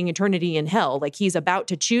of spending eternity in hell, like he's about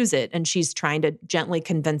to choose it, and she's trying to gently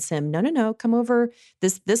convince him, no, come over.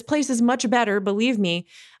 This place is much better, believe me.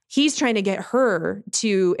 He's trying to get her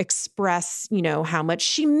to express, how much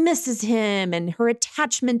she misses him and her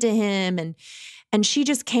attachment to him. And she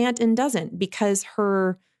just can't and doesn't, because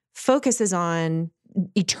her focus is on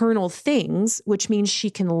eternal things, which means she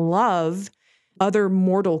can love other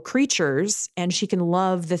mortal creatures, and she can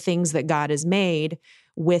love the things that God has made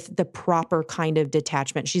with the proper kind of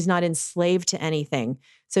detachment. She's not enslaved to anything.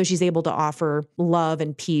 So she's able to offer love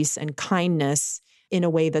and peace and kindness in a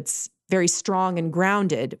way that's very strong and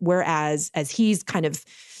grounded. Whereas as he's kind of,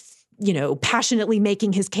 passionately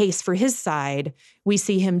making his case for his side, we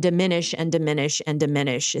see him diminish and diminish and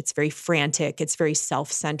diminish. It's very frantic. It's very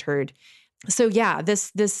self-centered. So yeah,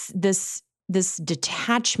 this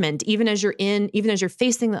detachment, even as you're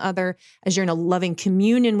facing the other, as you're in a loving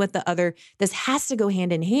communion with the other, this has to go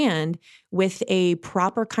hand in hand with a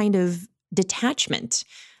proper kind of detachment.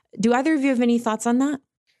 Do either of you have any thoughts on that?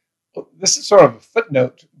 Well, this is sort of a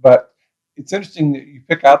footnote, but it's interesting that you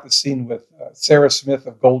pick out the scene with Sarah Smith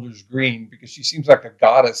of Golders Green, because she seems like a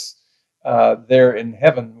goddess there in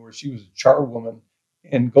heaven, where she was a charwoman,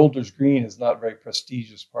 and Golders Green is not a very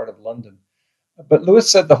prestigious part of London. But Lewis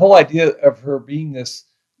said the whole idea of her being this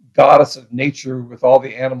goddess of nature with all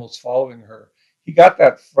the animals following her, he got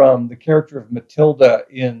that from the character of Matilda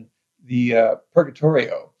in the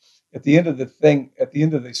Purgatorio. At the end of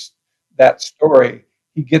that story,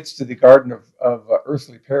 he gets to the Garden of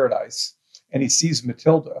Earthly Paradise, and he sees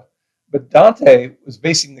Matilda. But Dante was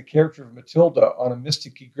basing the character of Matilda on a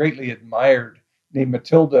mystic he greatly admired named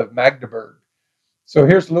Matilda of Magdeburg. So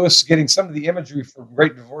here's Lewis getting some of the imagery from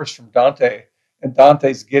Great Divorce from Dante, and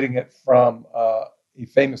Dante's getting it from a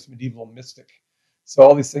famous medieval mystic. So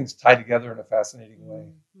all these things tie together in a fascinating way.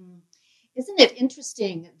 Mm-hmm. Isn't it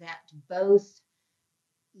interesting that both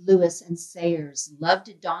Lewis and Sayers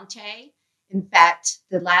loved Dante? In fact,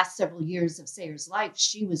 the last several years of Sayers' life,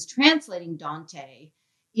 she was translating Dante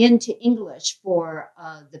into English for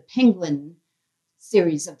the Penguin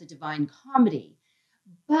series of the Divine Comedy.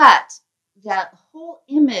 But that whole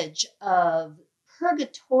image of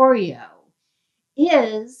Purgatorio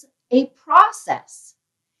is a process.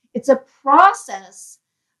 It's a process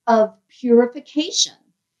of purification.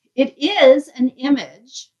 It is an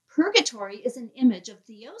image. Purgatory is an image of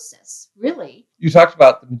Theosis, really. You talked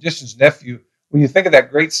about the magician's nephew. When you think of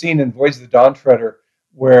that great scene in Voyage of the Dawn Treader,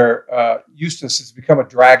 where Eustace has become a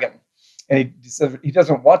dragon, and he says he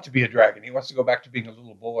doesn't want to be a dragon. He wants to go back to being a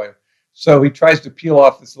little boy. So he tries to peel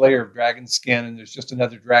off this layer of dragon skin, and there's just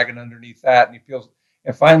another dragon underneath that.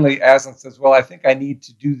 And finally Aslan says, well, I think I need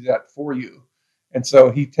to do that for you. And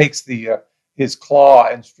so he takes his claw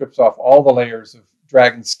and strips off all the layers of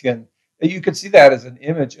dragon skin. You could see that as an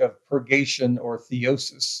image of purgation or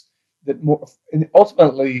theosis. And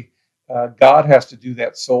ultimately, God has to do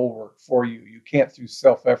that soul work for you. You can't, through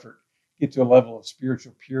self-effort, get to a level of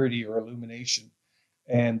spiritual purity or illumination.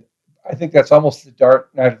 And I think that's almost the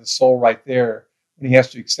dark night of the soul right there, when he has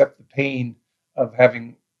to accept the pain of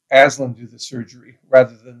having Aslan do the surgery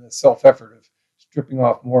rather than the self-effort of stripping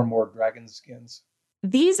off more and more dragon skins.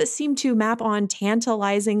 These seem to map on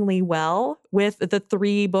tantalizingly well with the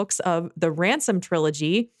 3 books of the Ransom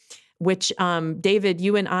trilogy, which, David,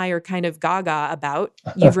 you and I are kind of gaga about.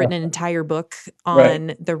 You've written an entire book Right.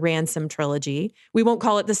 on the Ransom trilogy. We won't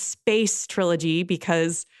call it the Space trilogy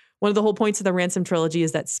because one of the whole points of the Ransom trilogy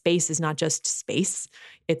is that space is not just space.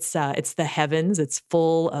 It's the heavens. It's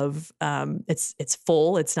full of it's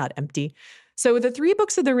full. It's not empty. So the 3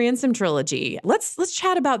 books of the Ransom trilogy. Let's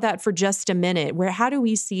chat about that for just a minute. How do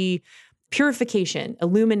we see purification,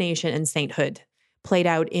 illumination, and sainthood played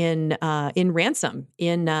out in Ransom,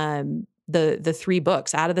 in the 3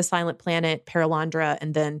 books, Out of the Silent Planet, Paralandra,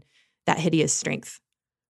 and then That Hideous Strength?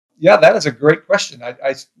 Yeah, that is a great question.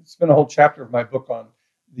 I spent a whole chapter of my book on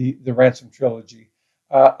the Ransom trilogy.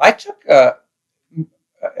 I took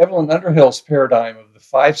Evelyn Underhill's paradigm of the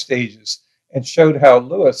 5 stages and showed how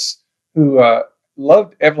Lewis, who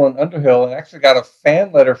loved Evelyn Underhill and actually got a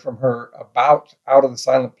fan letter from her about Out of the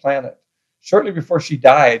Silent Planet. Shortly before she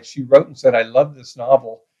died, she wrote and said, "I love this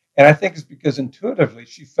novel." And I think it's because intuitively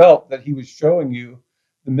she felt that he was showing you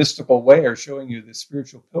the mystical way or showing you the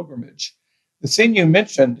spiritual pilgrimage. The scene you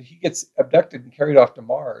mentioned, he gets abducted and carried off to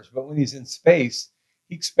Mars, but when he's in space,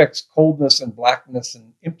 he expects coldness and blackness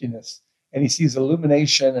and emptiness, and he sees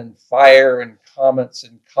illumination and fire and comets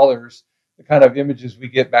and colors, the kind of images we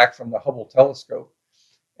get back from the Hubble telescope.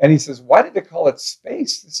 And he says, "Why did they call it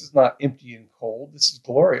space? This is not empty and cold. This is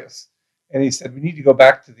glorious." And he said, "We need to go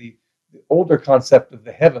back to the older concept of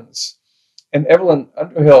the heavens." And Evelyn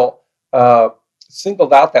Underhill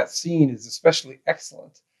singled out that scene as especially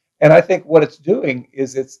excellent. And I think what it's doing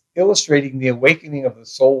is it's illustrating the awakening of the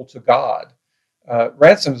soul to God.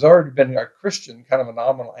 Ransom has already been a Christian, kind of a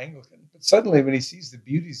nominal Anglican, but suddenly when he sees the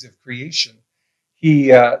beauties of creation,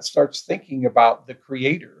 he starts thinking about the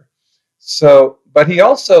Creator. So, but he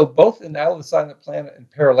also, both in Out of the Silent Planet and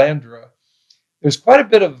Paralandra, there's quite a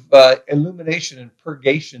bit of illumination and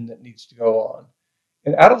purgation that needs to go on.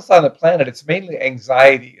 And Out of the Silent Planet, it's mainly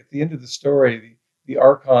anxiety. At the end of the story, the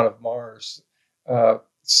Archon of Mars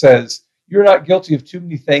says, "You're not guilty of too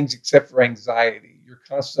many things except for anxiety. You're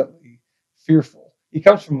constantly fearful." He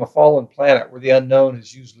comes from a fallen planet where the unknown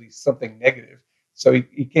is usually something negative. So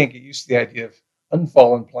he can't get used to the idea of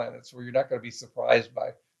unfallen planets where you're not going to be surprised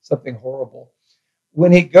by something horrible.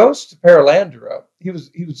 When he goes to Paralandra, he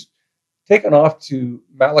was taken off to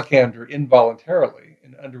Malacandra involuntarily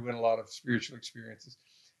and underwent a lot of spiritual experiences.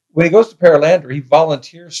 When he goes to Paralandra, he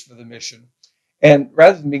volunteers for the mission. And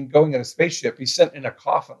rather than being going in a spaceship, he's sent in a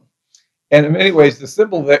coffin. And in many ways, the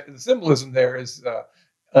symbolism there is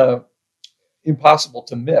impossible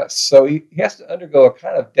to miss. So he has to undergo a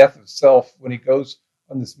kind of death of self when he goes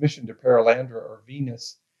on this mission to Paralandra or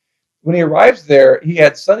Venus. When he arrives there, he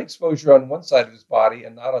had sun exposure on one side of his body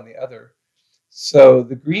and not on the other. So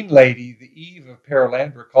the Green Lady, the Eve of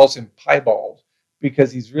Paralandra, calls him piebald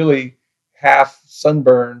because he's really half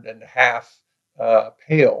sunburned and half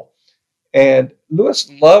pale. And Lewis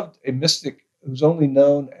loved a mystic who's only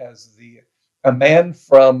known as a man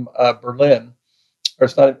from Berlin, or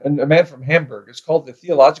it's not a man from Hamburg. It's called the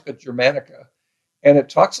Theologica Germanica, and it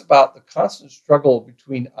talks about the constant struggle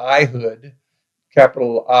between I-hood,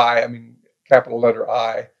 capital letter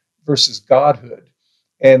I, versus godhood.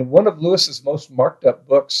 And one of Lewis's most marked up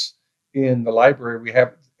books in the library we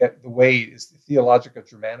have at the Wade is the Theologica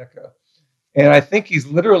Germanica. And I think he's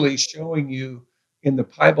literally showing you in the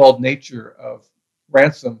piebald nature of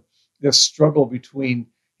Ransom this struggle between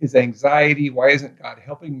his anxiety, why isn't God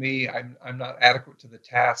helping me? I'm not adequate to the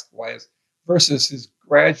task. Versus his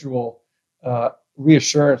gradual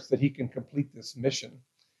reassurance that he can complete this mission.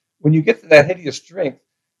 When you get to that hideous strength,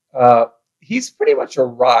 he's pretty much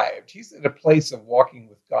arrived. He's at a place of walking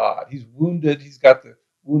with God. He's wounded. He's got the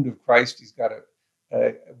wound of Christ. He's got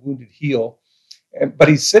a wounded heel, but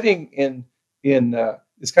he's sitting in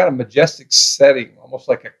this kind of majestic setting, almost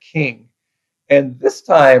like a king. And this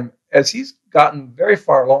time, as he's gotten very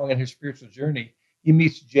far along in his spiritual journey, he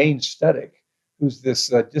meets Jane Studdick, who's this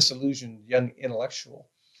disillusioned young intellectual.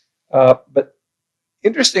 But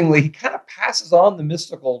interestingly, he kind of passes on the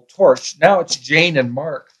mystical torch. Now it's Jane and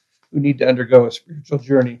Mark who need to undergo a spiritual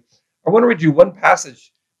journey. I want to read you one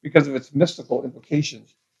passage because of its mystical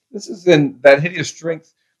implications. This is in That Hideous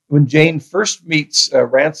Strength, when Jane first meets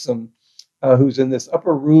Ransom, who's in this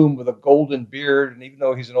upper room with a golden beard, and even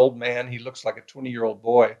though he's an old man, he looks like a 20-year-old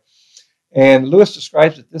boy. And Lewis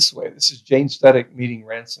describes it this way. This is Jane Studdick meeting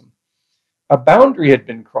Ransom. A boundary had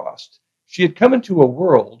been crossed. She had come into a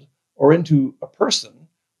world, or into a person,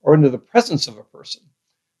 or into the presence of a person.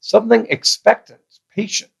 Something expectant,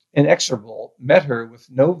 patient, inexorable met her with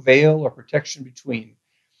no veil or protection between.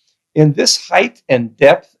 In this height and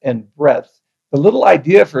depth and breadth, The little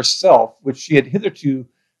idea of herself, which she had hitherto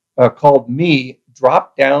called me,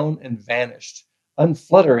 dropped down and vanished,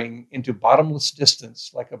 unfluttering into bottomless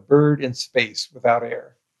distance like a bird in space without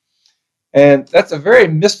air. And that's a very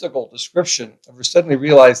mystical description of her suddenly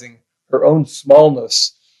realizing her own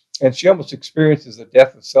smallness. And she almost experiences the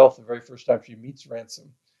death of self the very first time she meets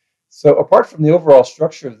Ransom. So apart from the overall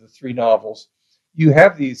structure of the three novels, you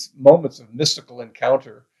have these moments of mystical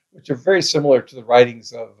encounter, which are very similar to the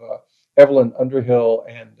writings of Evelyn Underhill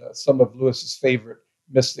and some of Lewis's favorite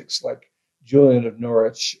mystics like Julian of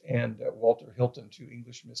Norwich and Walter Hilton, two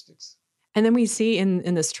English mystics. And then we see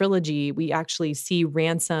in this trilogy, we actually see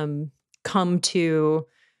Ransom come to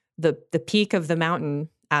the peak of the mountain,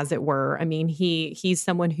 as it were. I mean, he's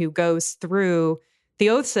someone who goes through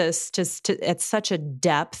Theosis to at such a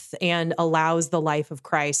depth and allows the life of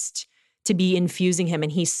Christ to be infusing him,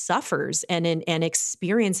 and he suffers and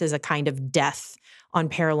experiences a kind of death on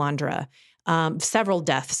Paralandra, several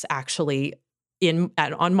deaths actually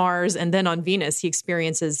on Mars and then on Venus. He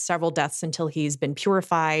experiences several deaths until he's been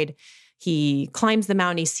purified. He climbs the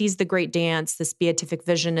mountain, he sees the great dance, this beatific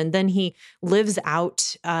vision, and then he lives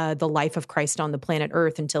out the life of Christ on the planet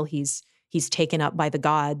Earth until he's taken up by the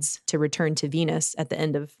gods to return to Venus at the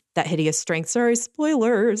end of that hideous strength. Sorry,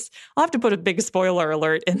 spoilers. I'll have to put a big spoiler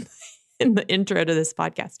alert in the intro to this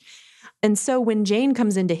podcast. And so when Jane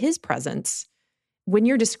comes into his presence, when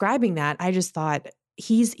you're describing that, I just thought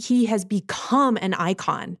he has become an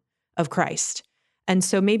icon of Christ. And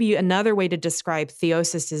so maybe another way to describe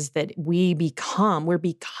theosis is that we're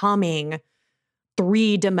becoming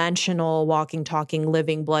three-dimensional, walking, talking,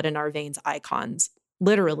 living, blood in our veins icons,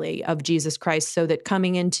 literally, of Jesus Christ, so that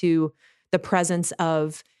coming into the presence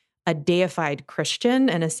of a deified Christian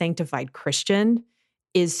and a sanctified Christian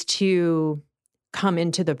is to come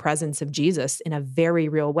into the presence of Jesus in a very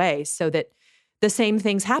real way, so that the same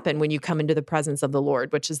things happen when you come into the presence of the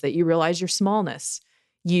Lord, which is that you realize your smallness.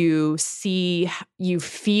 You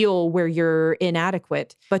feel where you're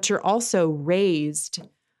inadequate, but you're also raised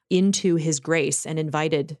into his grace and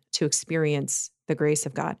invited to experience the grace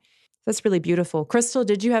of God. That's really beautiful. Crystal,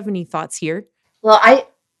 did you have any thoughts here? Well, I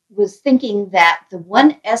was thinking that the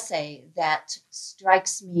one essay that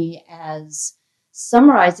strikes me as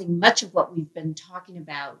summarizing much of what we've been talking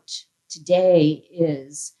about today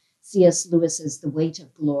is C.S. Lewis's The Weight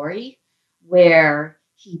of Glory, where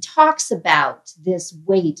he talks about this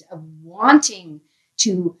weight of wanting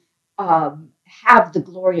to have the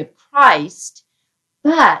glory of Christ,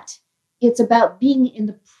 but it's about being in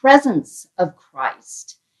the presence of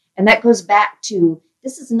Christ. And that goes back to,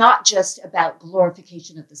 this is not just about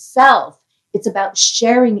glorification of the self, it's about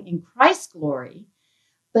sharing in Christ's glory.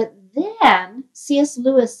 But then C.S.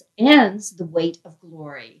 Lewis ends The Weight of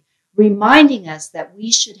Glory, reminding us that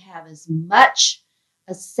we should have as much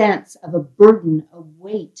a sense of a burden, a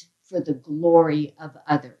weight for the glory of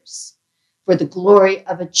others, for the glory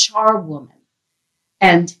of a charwoman.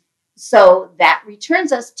 And so that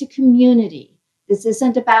returns us to community. This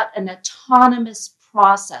isn't about an autonomous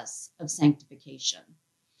process of sanctification.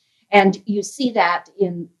 And you see that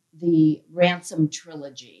in the Ransom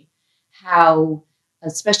trilogy, how,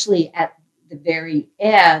 especially at the very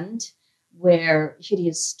end, where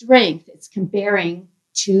Hideous Strength, it's comparing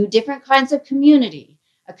two different kinds of community,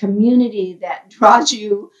 a community that draws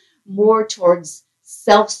you more towards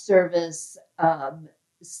self-service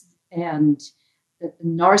and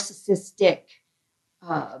narcissistic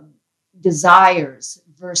desires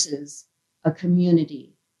versus a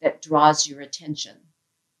community that draws your attention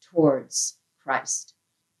towards Christ.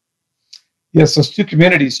 Yes, those two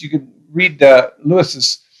communities. You could read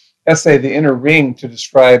Lewis's essay, The Inner Ring, to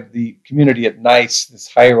describe the community at Nice, this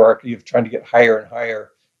hierarchy of trying to get higher and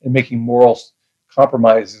higher and making moral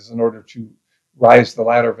compromises in order to rise the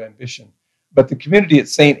ladder of ambition. But the community at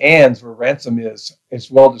St. Anne's, where Ransom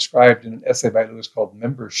is well described in an essay by Lewis called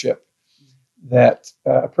Membership. That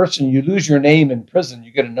a person, you lose your name in prison,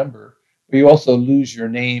 you get a number, but you also lose your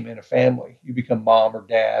name in a family. You become mom or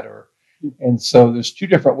dad, and so there's two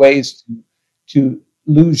different ways to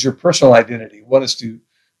lose your personal identity. One is to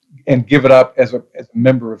give it up as a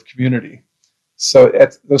member of community. So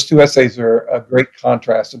those two essays are a great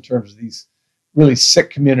contrast in terms of these really sick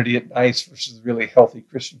community at Nice versus the really healthy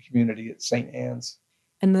Christian community at St. Anne's.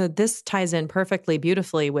 And this ties in perfectly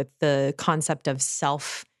beautifully with the concept of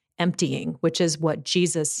self-emptying, which is what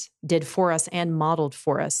Jesus did for us and modeled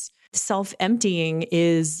for us. Self-emptying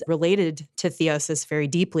is related to theosis very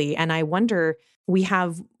deeply. And I wonder, we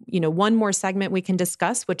have, one more segment we can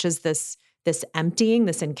discuss, which is this emptying,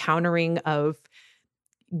 this encountering of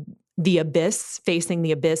the abyss, facing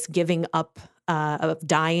the abyss, giving up, of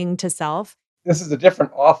dying to self. this is a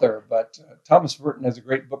different author, but Thomas Merton has a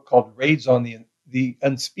great book called Raids on the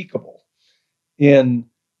Unspeakable. In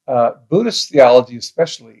Buddhist theology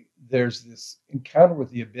especially, there's this encounter with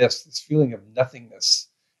the abyss, this feeling of nothingness,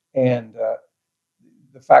 and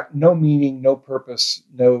the fact no meaning, no purpose,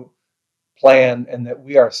 no plan, and that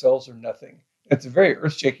we ourselves are nothing. It's a very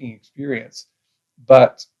earth-shaking experience.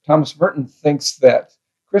 But Thomas Merton thinks that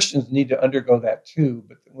Christians need to undergo that too.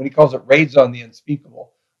 But when he calls it raids on the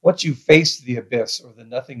unspeakable, once you face the abyss or the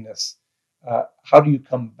nothingness, how do you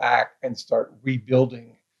come back and start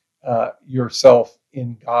rebuilding yourself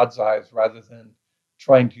in God's eyes rather than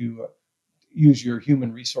trying to use your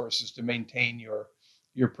human resources to maintain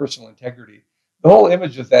your personal integrity? The whole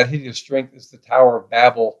image of that hideous strength is the Tower of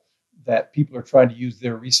Babel, that people are trying to use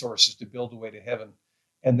their resources to build a way to heaven,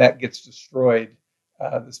 and that gets destroyed,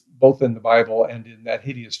 both in the Bible and in that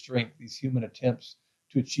hideous strength. These human attempts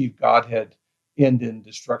to achieve Godhead end in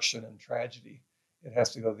destruction and tragedy. It has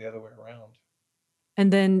to go the other way around.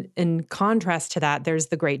 And then in contrast to that, there's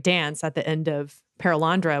the great dance at the end of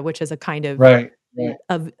Paralandra, which is a kind of right.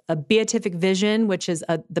 of a beatific vision, which is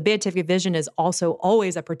the beatific vision is also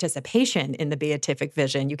always a participation in the beatific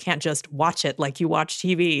vision. You can't just watch it like you watch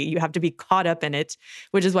TV. You have to be caught up in it,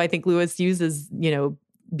 which is why I think Lewis uses,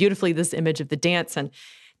 beautifully this image of the dance. And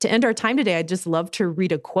to end our time today, I'd just love to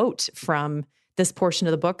read a quote from this portion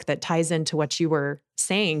of the book that ties into what you were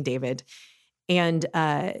saying, David. And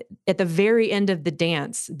at the very end of the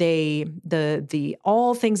dance, the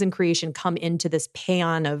all things in creation come into this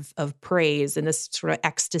paean of praise and this sort of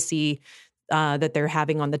ecstasy that they're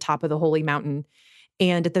having on the top of the holy mountain.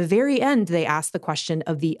 And at the very end, they ask the question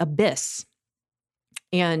of the abyss.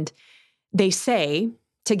 And they say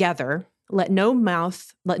together, let no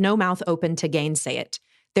mouth open to gainsay it.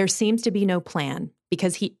 There seems to be no plan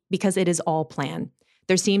because it is all plan.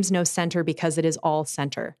 There seems no center because it is all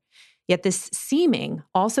center. Yet this seeming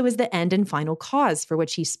also is the end and final cause for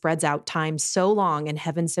which he spreads out time so long and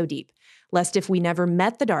heaven so deep, lest if we never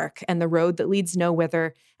met the dark and the road that leads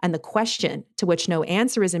nowhither and the question to which no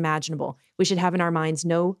answer is imaginable, we should have in our minds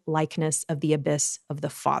no likeness of the abyss of the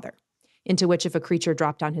Father, into which if a creature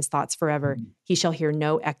drop down his thoughts forever, he shall hear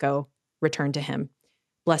no echo return to him.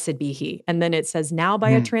 Blessed be he. And then it says, now by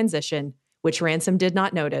a transition, which Ransom did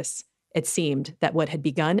not notice, it seemed that what had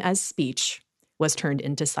begun as speech was turned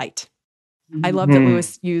into sight. I love that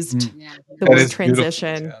Lewis used the word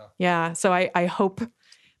transition. Yeah. So I hope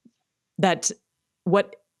that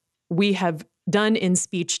what we have done in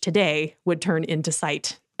speech today would turn into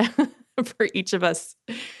sight for each of us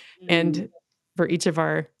and for each of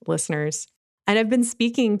our listeners. And I've been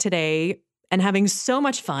speaking today and having so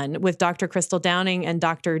much fun with Dr. Crystal Downing and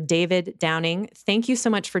Dr. David Downing. Thank you so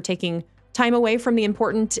much for taking time away from the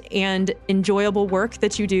important and enjoyable work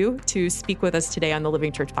that you do to speak with us today on the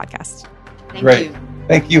Living Church podcast. Thank you.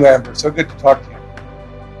 Thank you, Amber. So good to talk to you.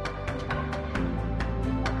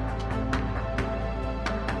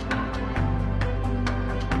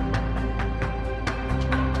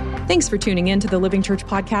 Thanks for tuning in to the Living Church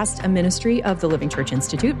podcast, a ministry of the Living Church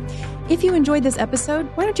Institute. If you enjoyed this episode,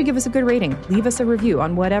 why don't you give us a good rating? Leave us a review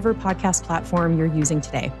on whatever podcast platform you're using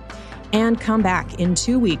today. And come back in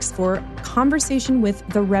 2 weeks for a conversation with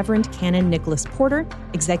the Reverend Canon Nicholas Porter,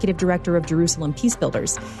 Executive Director of Jerusalem Peace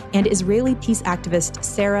Builders, and Israeli peace activist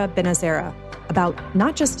Sarah Benazera about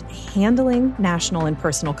not just handling national and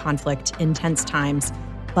personal conflict in tense times,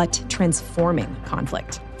 but transforming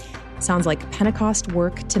conflict. Sounds like Pentecost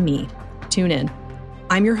work to me. Tune in.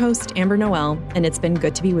 I'm your host, Amber Noel, and it's been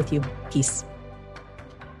good to be with you. Peace.